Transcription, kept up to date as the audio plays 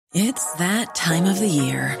It's that time of the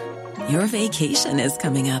year. Your vacation is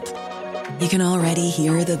coming up. You can already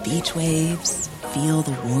hear the beach waves, feel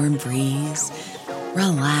the warm breeze,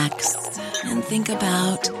 relax, and think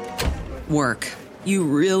about work. You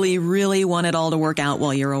really, really want it all to work out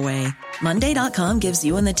while you're away. Monday.com gives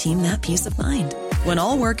you and the team that peace of mind. When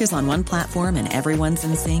all work is on one platform and everyone's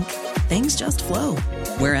in sync, things just flow.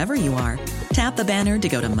 Wherever you are, tap the banner to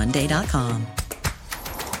go to Monday.com.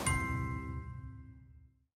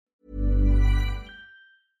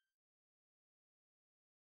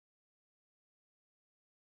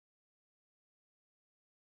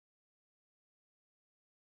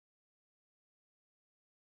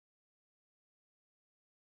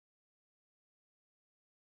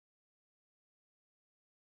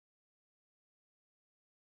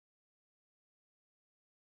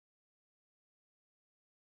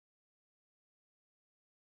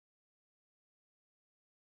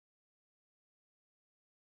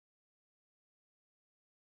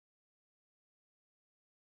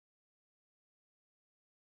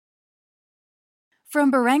 From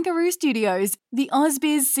Barangaroo Studios, the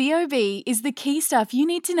AusBiz COB is the key stuff you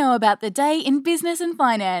need to know about the day in business and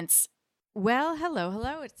finance. Well,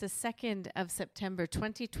 hello. It's the 2nd of September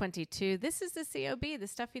 2022. This is the COB, the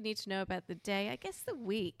stuff you need to know about the day, I guess the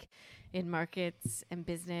week in markets and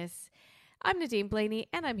business. I'm Nadine Blaney,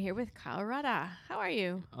 and I'm here with Kyle Rudder. How are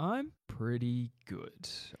you? I'm pretty good.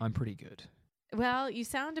 Well, you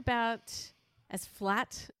sound about as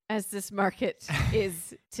flat as this market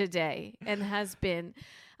is today and has been.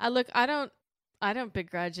 Look, I don't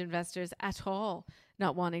begrudge investors at all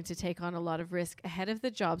not wanting to take on a lot of risk ahead of the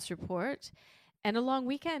jobs report and a long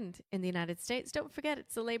weekend in the United States. Don't forget,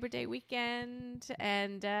 it's the Labor Day weekend,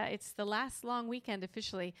 and it's the last long weekend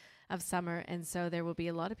officially of summer. And so there will be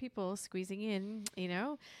a lot of people squeezing in,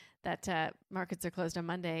 that markets are closed on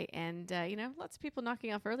Monday. And, lots of people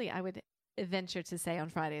knocking off early, I would venture to say, on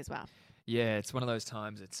Friday as well. Yeah, it's one of those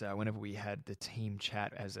times. It's whenever we had the team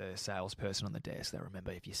chat as a salesperson on the desk, they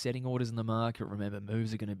remember if you're setting orders in the market, remember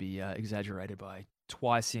moves are going to be exaggerated by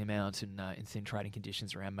twice the amount in thin trading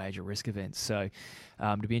conditions around major risk events. So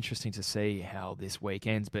it'll be interesting to see how this week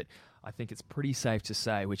ends. But I think it's pretty safe to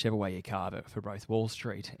say, whichever way you carve it, for both Wall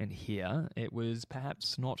Street and here, it was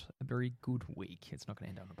perhaps not a very good week. It's not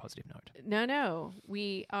going to end on a positive note. No.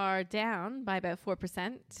 We are down by about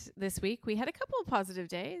 4% this week. We had a couple of positive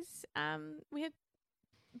days.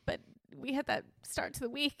 We had that start to the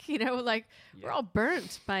week, we're all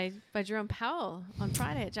burnt by Jerome Powell on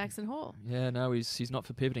Friday at Jackson Hole. Yeah, no, he's not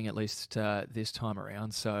for pivoting, at least this time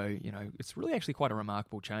around. So, it's really actually quite a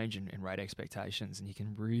remarkable change in rate expectations, and you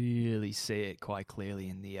can really see it quite clearly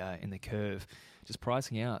in the curve, just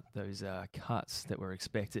pricing out those cuts that were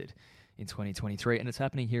expected in 2023. And it's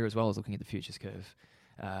happening here as well as looking at the futures curve.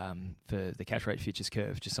 For the cash rate futures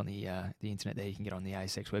curve, just on the internet there, you can get on the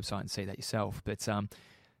ASX website and see that yourself. But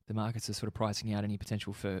the markets are sort of pricing out any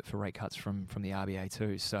potential for rate cuts from the RBA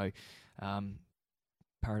too. So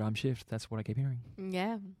paradigm shift, that's what I keep hearing.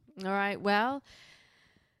 Yeah. All right. Well,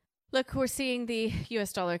 look, we're seeing the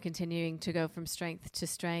US dollar continuing to go from strength to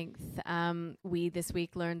strength. We this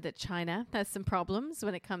week learned that China has some problems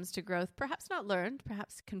when it comes to growth. Perhaps not learned,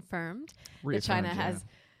 perhaps confirmed that China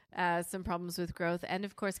has some problems with growth, and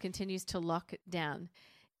of course continues to lock down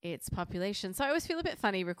its population. So I always feel a bit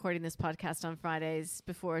funny recording this podcast on Fridays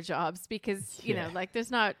before jobs because, there's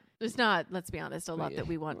not, let's be honest, a lot that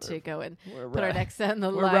we want to go and put our necks on the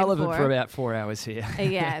line for. We're relevant for about 4 hours here.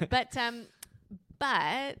 Yeah, but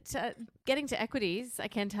getting to equities, I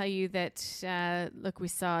can tell you that, we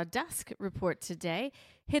saw Dusk report today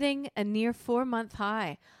hitting a near 4-month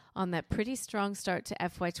high on that pretty strong start to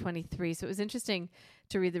FY23. So it was interesting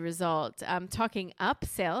to read the result. Talking up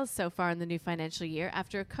sales so far in the new financial year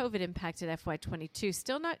after a COVID-impacted FY22.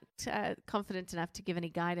 Still not confident enough to give any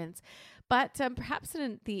guidance. But perhaps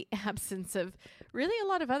in the absence of really a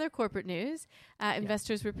lot of other corporate news,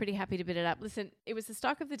 investors were pretty happy to bid it up. Listen, it was the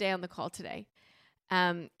stock of the day on the call today.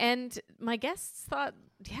 And my guests thought,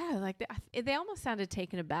 they almost sounded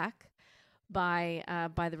taken aback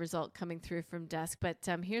by the result coming through from Dusk. But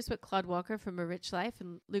here's what Claude Walker from A Rich Life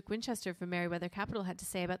and Luke Winchester from Merriweather Capital had to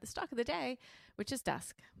say about the stock of the day, which is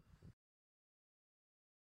Dusk.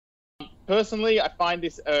 Personally, I find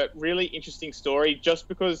this a really interesting story just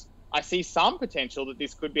because I see some potential that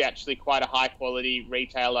this could be actually quite a high-quality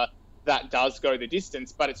retailer that does go the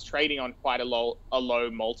distance, but it's trading on quite a low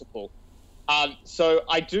multiple. So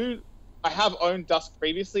I have owned Dusk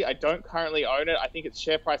previously. I don't currently own it. I think its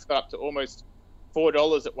share price got up to almost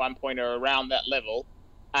 $4 at one point or around that level.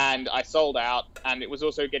 And I sold out. And it was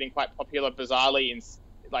also getting quite popular, bizarrely, in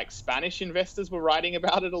Spanish investors were writing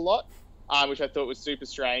about it a lot. which I thought was super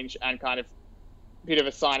strange and kind of a bit of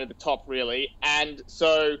a sign at the top, really. And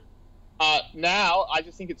so now I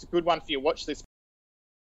just think it's a good one for your watch list.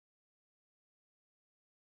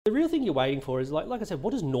 The real thing you're waiting for is, like I said,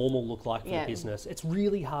 what does normal look like for the business? It's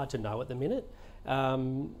really hard to know at the minute.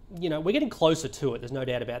 We're getting closer to it, there's no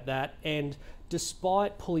doubt about that. And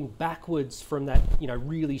despite pulling backwards from that,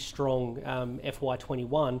 really strong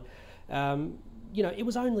FY21, it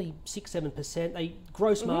was only 6-7%.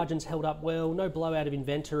 Gross margins held up well, no blowout of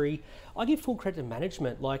inventory. I give full credit to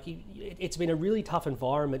management. Like, it's been a really tough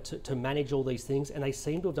environment to manage all these things, and they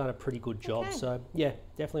seem to have done a pretty good job. Okay. So, yeah,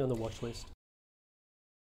 definitely on the watch list.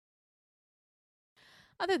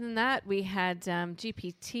 Other than that, we had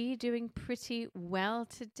GPT doing pretty well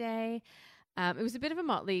today. It was a bit of a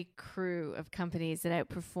motley crew of companies that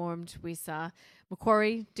outperformed. We saw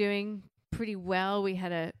Macquarie doing pretty well. We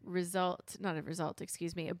had a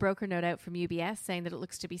broker note out from UBS saying that it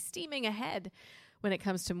looks to be steaming ahead when it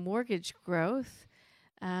comes to mortgage growth.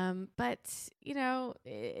 But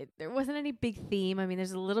there wasn't any big theme. I mean,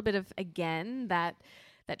 there's a little bit of, again, that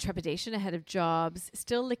trepidation ahead of jobs,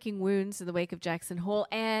 still licking wounds in the wake of Jackson Hole,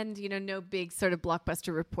 and no big sort of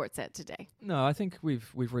blockbuster reports out today. No, I think we've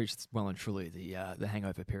reached well and truly the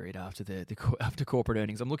hangover period after after corporate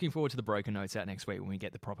earnings. I'm looking forward to the broker notes out next week when we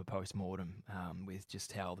get the proper post-mortem with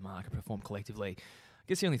just how the market performed collectively. I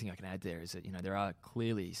guess the only thing I can add there is that there are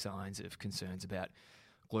clearly signs of concerns about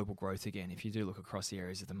global growth again. If you do look across the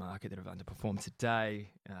areas of the market that have underperformed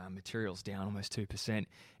today, materials down almost 2%,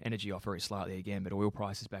 energy off very slightly again, but oil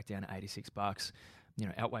prices back down to $86,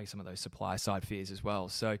 outweigh some of those supply side fears as well.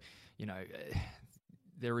 So,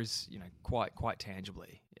 there is, quite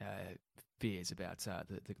tangibly fears about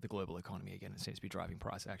the global economy again. It seems to be driving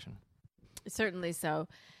price action. Certainly so.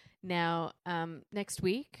 Now, next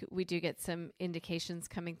week, we do get some indications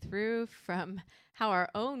coming through from how our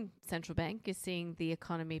own central bank is seeing the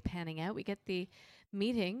economy panning out. We get the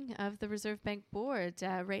meeting of the Reserve Bank Board.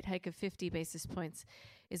 Rate hike of 50 basis points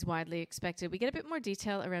is widely expected. We get a bit more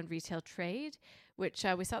detail around retail trade, which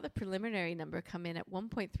we saw the preliminary number come in at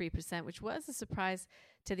 1.3%, which was a surprise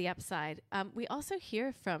to the upside. We also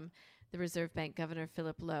hear from the Reserve Bank Governor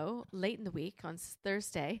Philip Lowe late in the week on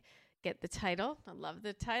Thursday. Get the title. I love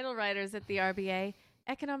the title writers at the RBA.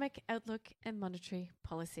 Economic Outlook and Monetary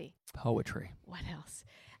Policy. Poetry. What else?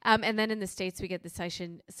 And then in the States, we get the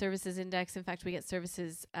Session Services Index. In fact, we get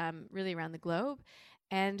services really around the globe.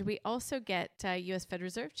 And we also get U.S. Fed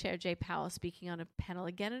Reserve Chair Jay Powell speaking on a panel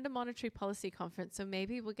again at a monetary policy conference. So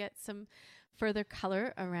maybe we'll get some further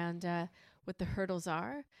color around what the hurdles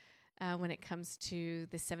are when it comes to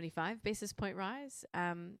the 75 basis point rise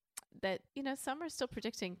that, some are still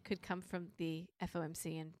predicting could come from the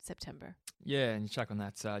FOMC in September. Yeah, and you check on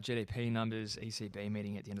that GDP numbers, ECB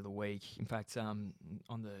meeting at the end of the week. In fact, on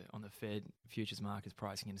the Fed futures market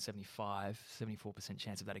pricing in 74%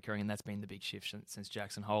 chance of that occurring, and that's been the big shift since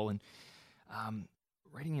Jackson Hole. And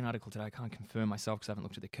reading an article today, I can't confirm myself because I haven't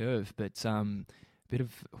looked at the curve, but bit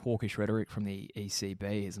of hawkish rhetoric from the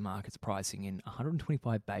ECB as the market's pricing in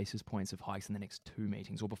 125 basis points of hikes in the next two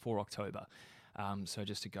meetings or before October. So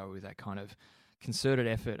just to go with that kind of concerted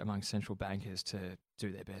effort among central bankers to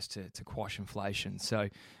do their best to quash inflation. So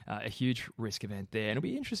a huge risk event there. And it'll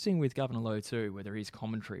be interesting with Governor Lowe too, whether his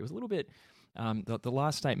commentary was a little bit, the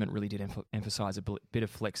last statement really did emphasize a bit of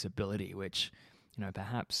flexibility, which,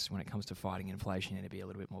 perhaps when it comes to fighting inflation, it'll be a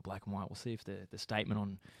little bit more black and white. We'll see if the statement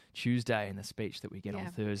on Tuesday and the speech that we get on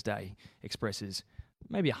Thursday expresses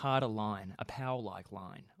maybe a harder line, a Powell-like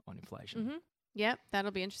line on inflation. Mm-hmm. Yeah,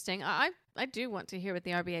 that'll be interesting. I do want to hear what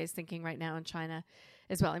the RBA is thinking right now in China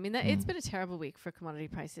as well. I mean, it's been a terrible week for commodity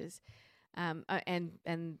prices. And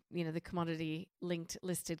the commodity-linked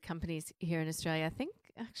listed companies here in Australia. I think,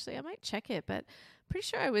 actually, I might check it, but pretty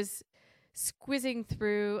sure I was squizzing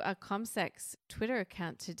through a Comsec's Twitter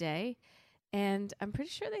account today, and I'm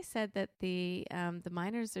pretty sure they said that the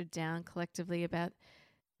miners are down collectively about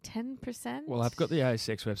 10%. Well, I've got the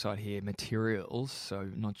ASX website here, materials, so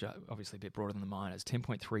not obviously a bit broader than the miners,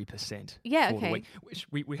 10.3%. Yeah, for okay. the week, which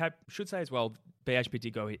we should say as well, BHP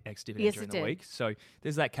did go ex-dividend during the week, so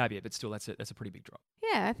there's that caveat, but still that's a pretty big drop.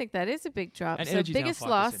 Yeah, I think that is a big drop. And so biggest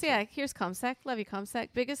loss, too. Here's Comsec. Love you, Comsec.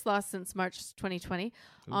 Biggest loss since March 2020.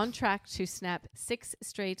 Oof. On track to snap 6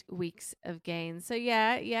 straight weeks of gains. So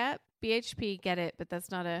yeah, BHP, get it, but that's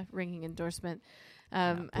not a ringing endorsement.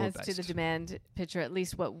 As to the demand picture, at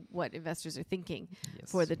least what investors are thinking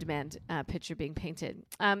for the demand picture being painted.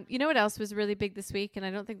 You know what else was really big this week, and I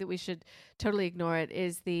don't think that we should totally ignore it,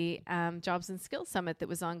 is the Jobs and Skills Summit that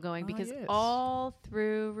was ongoing because all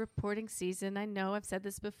through reporting season, I know I've said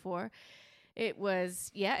this before, it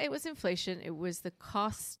was inflation, it was the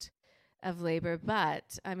cost of labor.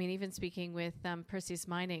 But I mean, even speaking with Perseus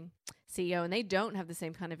Mining CEO, and they don't have the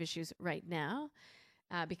same kind of issues right now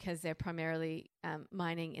because they're primarily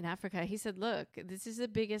mining in Africa. He said, look, this is the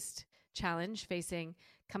biggest challenge facing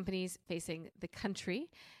companies, facing the country.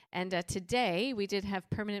 And today we did have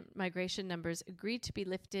permanent migration numbers agreed to be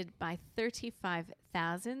lifted by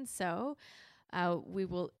 35,000. So we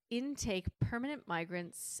will intake permanent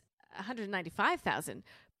migrants, 195,000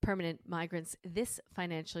 permanent migrants this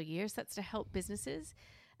financial year. So that's to help businesses,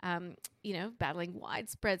 battling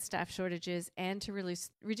widespread staff shortages and to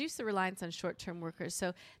reduce the reliance on short-term workers.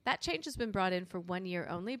 So that change has been brought in for 1 year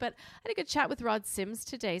only. But I had a good chat with Rod Sims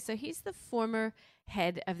today. So he's the former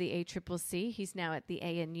head of the ACCC. He's now at the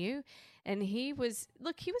ANU. And he was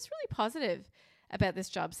really positive about this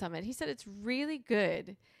job summit. He said it's really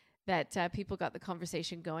good that people got the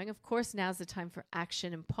conversation going. Of course, now's the time for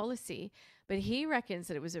action and policy, but he reckons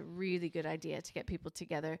that it was a really good idea to get people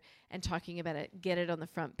together and talking about it, get it on the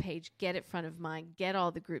front page, get it front of mind, get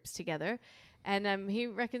all the groups together. And he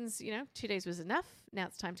reckons, 2 days was enough. Now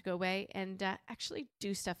it's time to go away and actually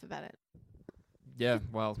do stuff about it. Yeah,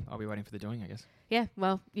 well, I'll be waiting for the doing, I guess. Yeah,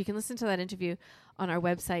 well, you can listen to that interview on our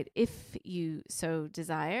website if you so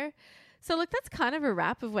desire. So look, that's kind of a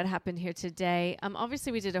wrap of what happened here today.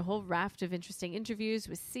 Obviously, we did a whole raft of interesting interviews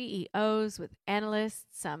with CEOs, with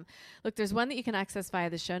analysts. Look, there's one that you can access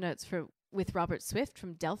via the show notes with Robert Swift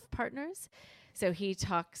from Delft Partners. So he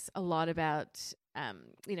talks a lot about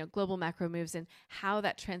global macro moves and how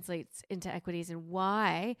that translates into equities and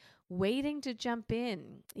why waiting to jump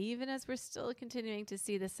in, even as we're still continuing to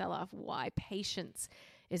see the sell-off, why patience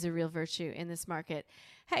is a real virtue in this market.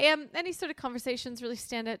 Hey, any sort of conversations really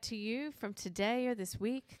stand out to you from today or this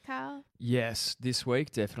week, Kyle? Yes, this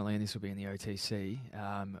week, definitely, and this will be in the OTC,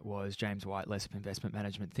 was James White, Lessip Investment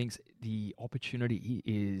Management, thinks the opportunity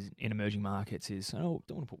is in emerging markets is, I don't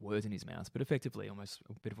want to put words in his mouth, but effectively almost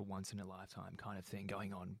a bit of a once-in-a-lifetime kind of thing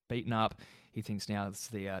going on. Beaten up, he thinks now is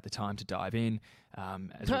the time to dive in.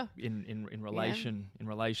 In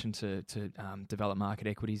relation to developed market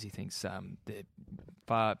equities, he thinks they're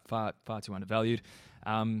far too undervalued.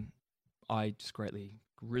 I just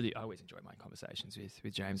I always enjoy my conversations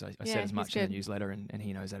with James. I said as much in the newsletter, and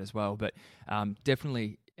he knows that as well. But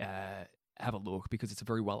definitely have a look because it's a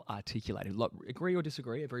very well articulated, agree or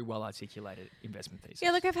disagree, a very well articulated investment thesis.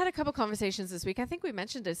 Yeah, look, I've had a couple conversations this week. I think we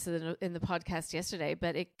mentioned this in the podcast yesterday,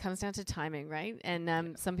 but it comes down to timing, right?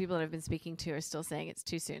 And some people that I've been speaking to are still saying it's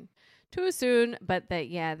too soon. But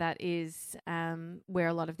that is where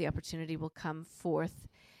a lot of the opportunity will come forth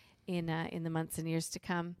in the months and years to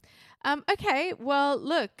come. Okay, well,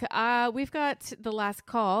 look, we've got the last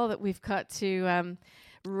call that we've got to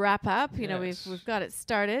wrap up. Yes. We've got it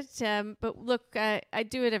started. But look, I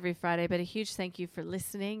do it every Friday, but a huge thank you for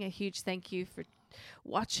listening. A huge thank you for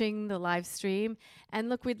watching the live stream. And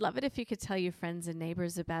look, we'd love it if you could tell your friends and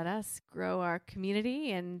neighbors about us, grow our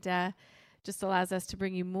community, and just allows us to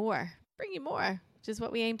bring you more, which is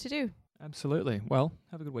what we aim to do. Absolutely. Well,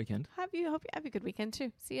 have a good weekend. Hope you have a good weekend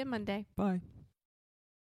too. See you Monday. Bye.